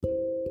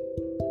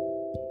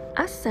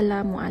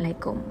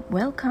Assalamualaikum.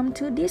 Welcome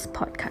to this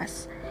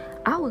podcast.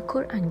 Our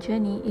Quran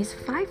journey is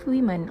 5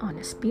 women on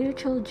a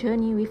spiritual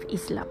journey with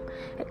Islam,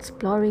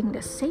 exploring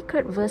the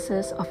sacred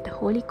verses of the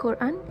Holy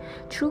Quran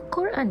through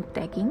Quran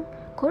tagging,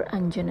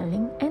 Quran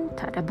journaling, and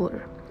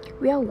tadabbur.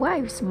 We are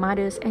wives,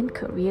 mothers, and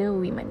career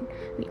women.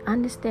 We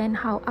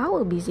understand how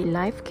our busy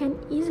life can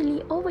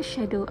easily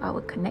overshadow our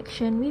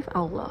connection with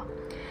Allah.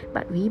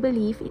 But we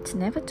believe it's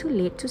never too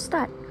late to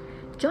start.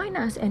 Join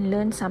us and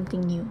learn something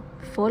new.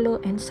 Follow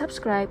and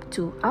subscribe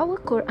to Our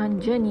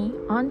Quran Journey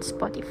on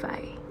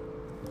Spotify.